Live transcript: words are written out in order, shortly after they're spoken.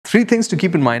Three things to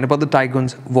keep in mind about the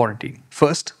Taigun's warranty.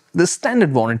 First, the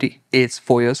standard warranty is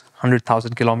 4 years,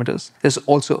 100,000 kilometers. There's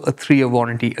also a 3-year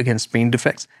warranty against paint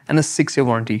defects and a 6-year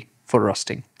warranty for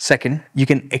rusting. Second, you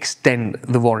can extend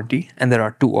the warranty and there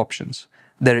are two options.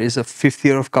 There is a 5th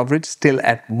year of coverage still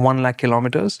at 1 lakh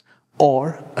kilometers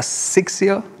or a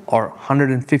 6-year or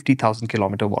 150,000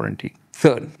 kilometer warranty.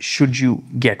 Third, should you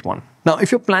get one? Now,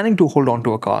 if you're planning to hold on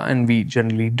to a car, and we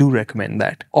generally do recommend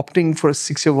that, opting for a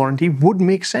 6-year warranty would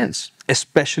make sense,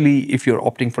 especially if you're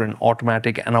opting for an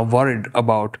automatic and are worried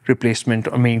about replacement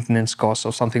or maintenance costs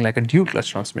of something like a dual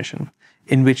clutch transmission,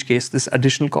 in which case this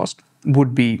additional cost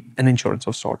would be an insurance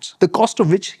of sorts. The cost of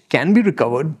which can be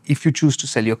recovered if you choose to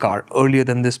sell your car earlier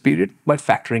than this period by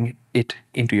factoring it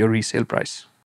into your resale price.